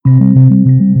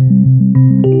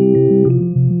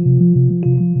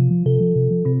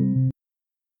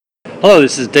Hello,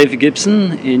 this is David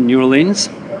Gibson in New Orleans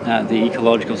at the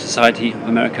Ecological Society of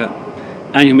America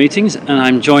annual meetings, and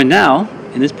I'm joined now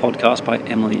in this podcast by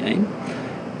Emily Aim,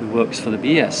 who works for the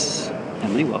BES.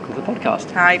 Emily, welcome to the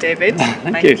podcast. Hi, David.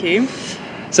 Thank you.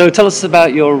 So tell us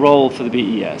about your role for the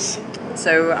BES.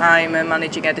 So I'm a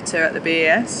managing editor at the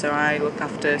BES, so I look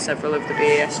after several of the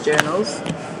BES journals,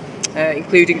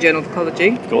 including Journal of Ecology.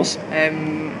 Of course.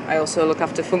 I also look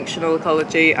after Functional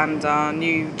Ecology and our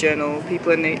new journal,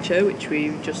 People and Nature, which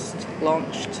we just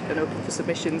launched and opened for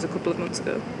submissions a couple of months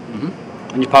ago.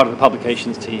 Mm-hmm. And you're part of the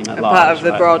publications team at large, part of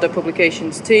the right? broader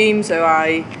publications team, so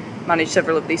I manage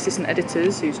several of the assistant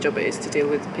editors whose job it is to deal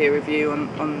with peer review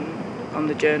on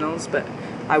the journals, but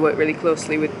I work really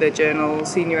closely with the journal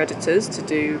senior editors to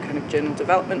do kind of journal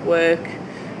development work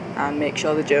and make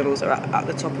sure the journals are at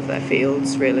the top of their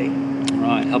fields, really.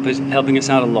 Right, helping us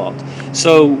out a lot.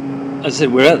 So, as I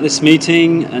said, we're at this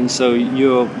meeting, and so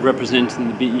you're representing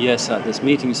the BES at this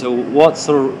meeting. So what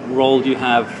sort of role do you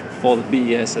have for the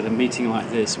BES at a meeting like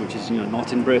this, which is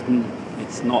not in Britain,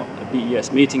 it's not a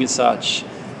BES meeting as such?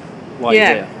 Why are you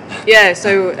there? Yeah,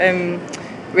 so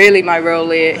really my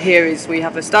role here is we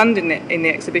have a stand in the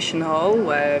exhibition hall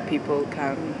where people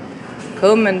can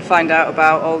come and find out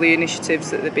about all the initiatives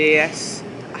that the BES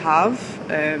have.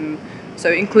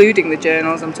 So including the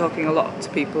journals, I'm talking a lot to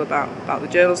people about the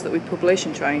journals that we publish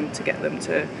and trying to get them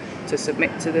to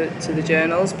submit to the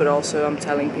journals, but also I'm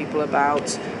telling people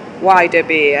about wider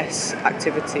BES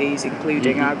activities,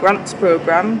 including our grants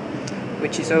programme,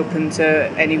 which is open to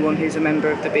anyone who's a member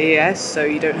of the BES, so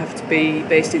you don't have to be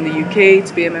based in the UK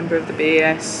to be a member of the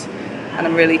BES. And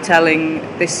I'm really telling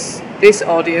this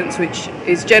audience, which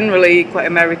is generally quite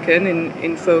American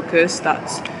in focus,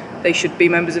 that they should be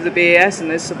members of the BES,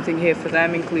 and there's something here for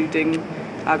them, including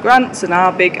our grants and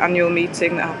our big annual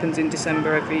meeting that happens in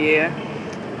December every year.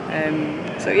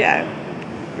 So yeah,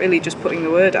 really just putting the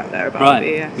word out there about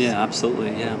the BES. Yeah, absolutely,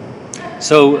 yeah.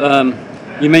 So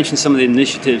you mentioned some of the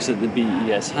initiatives that the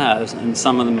BES has, and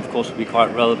some of them, of course, will be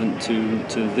quite relevant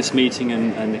to this meeting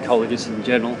and ecologists in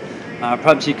general.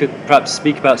 Perhaps you could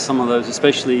speak about some of those,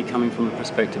 especially coming from the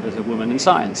perspective as a woman in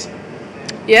science.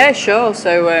 Yeah, sure.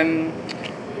 So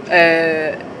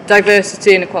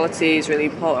diversity and equality is really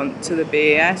important to the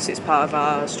BES. It's part of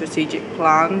our strategic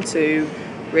plan to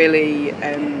really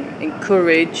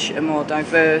encourage a more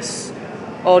diverse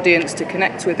audience to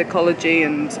connect with ecology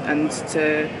and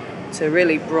to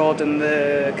really broaden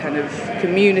the kind of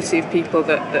community of people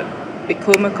that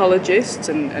become ecologists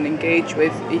and engage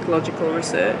with ecological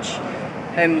research.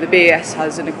 The BES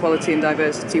has an equality and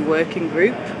diversity working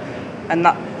group, and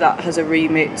that has a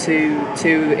remit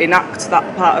to enact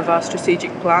that part of our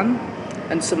strategic plan.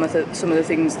 And some of the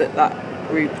things that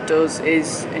group does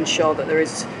is ensure that there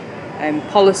is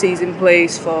policies in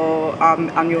place for our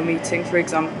annual meeting, for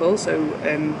example. So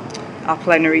our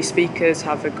plenary speakers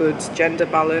have a good gender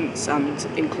balance and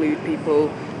include people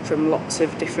from lots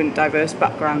of different diverse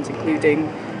backgrounds, including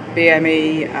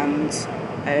BME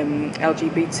and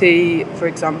LGBT, for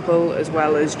example, as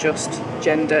well as just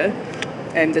gender.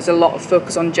 There's a lot of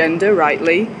focus on gender,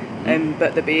 rightly,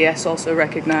 but the BES also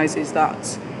recognises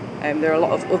that there are a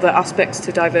lot of other aspects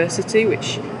to diversity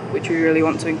which we really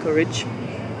want to encourage.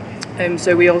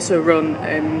 So we also run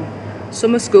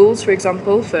summer schools, for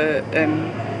example, for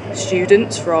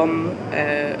students from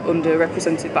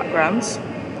underrepresented backgrounds,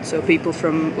 so people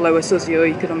from lower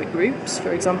socio-economic groups,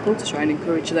 for example, to try and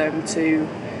encourage them to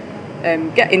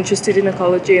get interested in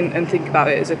ecology and think about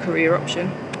it as a career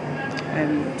option.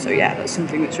 So yeah, that's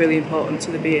something that's really important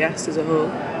to the BES as a whole.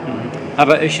 Mm-hmm. How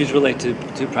about issues related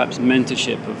to perhaps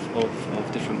mentorship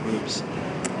of different groups?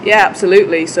 Yeah,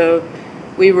 absolutely. So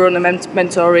we run a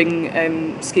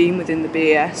mentoring scheme within the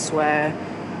BES where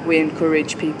we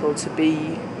encourage people to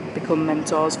become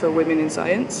mentors for women in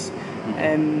science,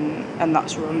 and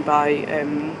that's run by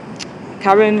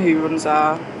Karen, who runs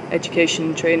our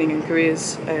education, training and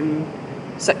careers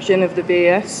section of the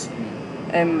BES.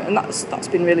 And that's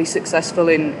been really successful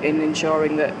in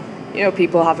ensuring that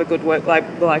people have a good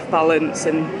work-life balance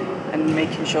and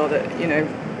making sure that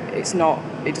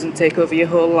it doesn't take over your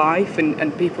whole life,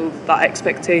 and people, that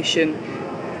expectation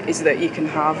is that you can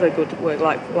have a good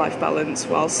work-life balance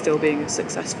while still being a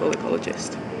successful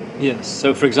ecologist. Yes.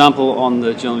 So, for example, on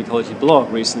the Journal of Ecology blog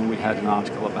recently, we had an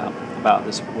article about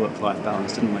this work-life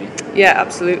balance, didn't we? Yeah,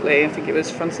 absolutely. I think it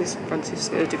was Francis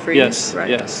de Vries. Yes. Right?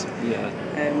 Yes. Yeah.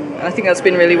 And I think that's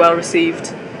been really well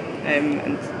received.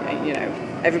 And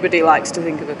everybody likes to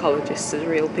think of ecologists as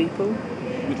real people.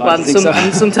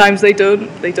 And sometimes they don't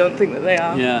think that they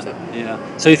are. Yeah.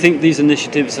 Yeah. So you think these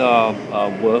initiatives are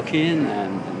working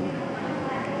and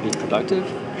being productive?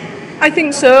 I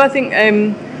think so. I think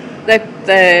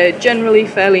They're generally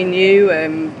fairly new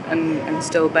and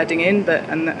still bedding in,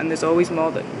 and there's always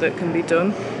more that can be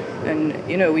done. And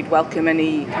we'd welcome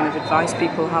any kind of advice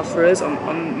people have for us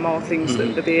on more things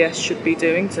that the BES should be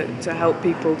doing to help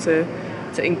people to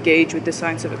engage with the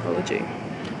science of ecology.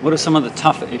 What are some of the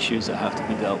tougher issues that have to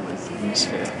be dealt with in this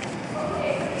sphere?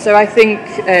 So I think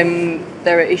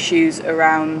there are issues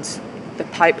around the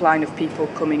pipeline of people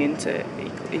coming into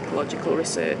ecological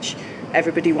research.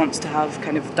 Everybody wants to have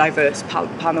kind of diverse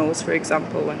panels, for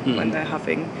example, when they're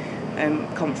having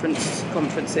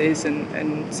conferences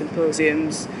and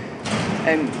symposiums.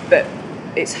 But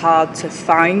it's hard to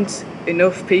find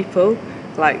enough people.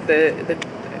 Like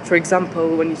for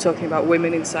example, when you're talking about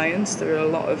women in science, there are a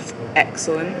lot of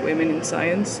excellent women in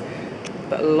science,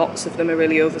 but lots of them are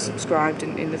really oversubscribed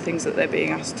in the things that they're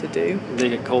being asked to do. They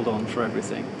get called on for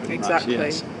everything. Exactly. Much,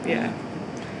 yes.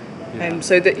 Yeah.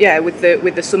 So that with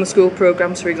the summer school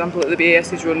programs, for example, that the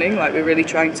BES is running, like we're really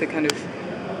trying to kind of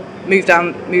move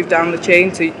down the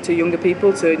chain to younger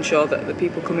people to ensure that the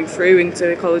people coming through into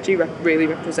ecology really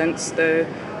represents the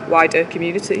wider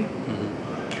community.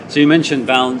 Mm-hmm. So you mentioned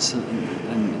balance and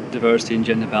diversity and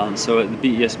gender balance. So at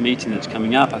the BES meeting that's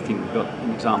coming up, I think we've got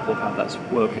an example of how that's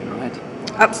working, right?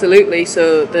 Absolutely.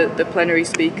 So the plenary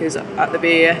speakers at the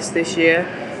BES this year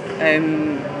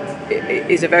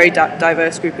is a very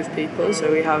diverse group of people.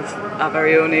 So we have our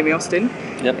very own Amy Austin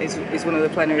is one of the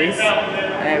plenaries,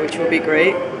 which will be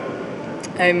great.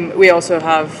 We also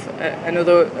have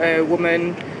another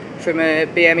woman from a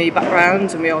BME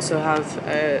background, and we also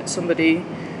have somebody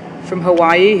from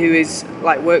Hawaii who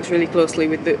works really closely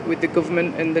with the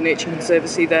government and the Nature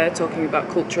Conservancy there, talking about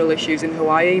cultural issues in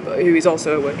Hawaii, but who is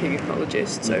also a working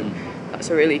ecologist. So that's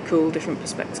a really cool, different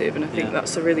perspective, and I think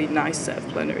that's a really nice set of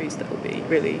plenaries that will be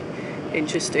really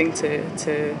interesting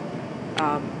to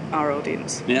our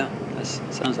audience. Yeah, that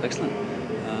sounds excellent.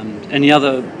 Any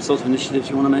other sorts of initiatives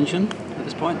you want to mention at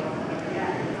this point?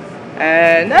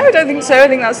 No, I don't think so. I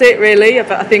think that's it, really.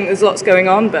 I think there's lots going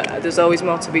on, but there's always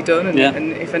more to be done.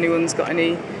 And if anyone's got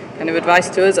any kind of advice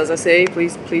to us, as I say,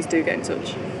 please do get in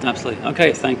touch. Absolutely.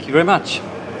 Okay, thank you very much.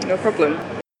 No problem.